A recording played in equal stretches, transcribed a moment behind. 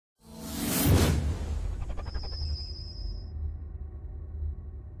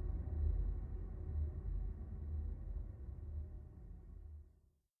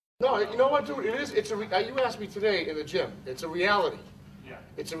you know what, dude? It is. It's a. You asked me today in the gym. It's a reality. Yeah.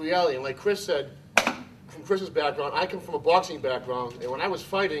 It's a reality, and like Chris said, from Chris's background, I come from a boxing background, and when I was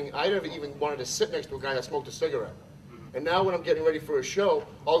fighting, I never even wanted to sit next to a guy that smoked a cigarette. And now when I'm getting ready for a show,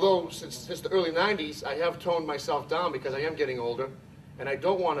 although since the early 90s, I have toned myself down because I am getting older, and I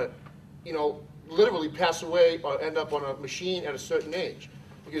don't want to, you know, literally pass away or end up on a machine at a certain age.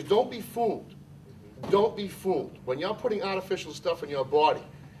 Because don't be fooled. Don't be fooled. When you're putting artificial stuff in your body,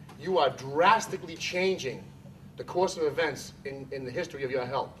 you are drastically changing the course of events in the history of your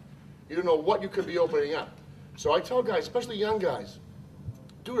health. You don't know what you could be opening up. So I tell guys, especially young guys,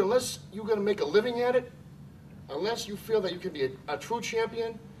 dude, unless you're going to make a living at it, unless you feel that you can be a true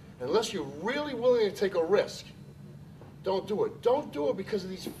champion, unless you're really willing to take a risk, don't do it. Don't do it because of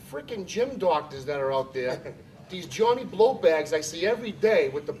these freaking gym doctors that are out there, these Johnny Blowbags I see every day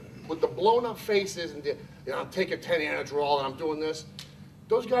with the blown up faces and I'm taking 10 Anadrol and I'm doing this.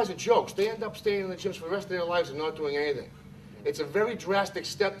 Those guys are jokes. They end up staying in the gyms for the rest of their lives and not doing anything. It's a very drastic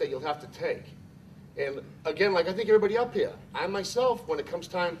step that you'll have to take. And again, like I think everybody up here, I myself, when it comes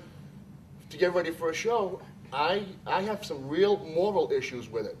time to get ready for a show, I have some real moral issues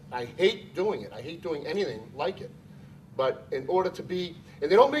with it. I hate doing it. I hate doing anything like it. But in order to be,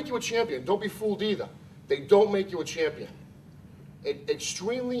 and they don't make you a champion. Don't be fooled either. They don't make you a champion.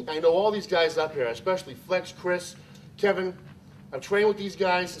 Extremely, I know all these guys up here, especially Flex, Chris, Kevin. I've trained with these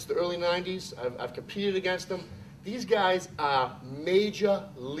guys since the early 90s. I've competed against them. These guys are major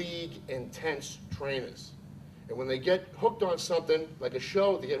league intense trainers. And when they get hooked on something, like a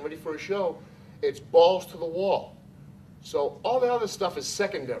show, they're getting ready for a show, it's balls to the wall. So all the other stuff is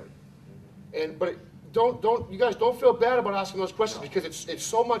secondary. But you guys don't feel bad about asking those questions because it's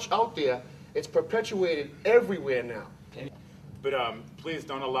so much out there. It's perpetuated everywhere now. But please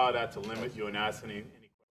don't allow that to limit you in asking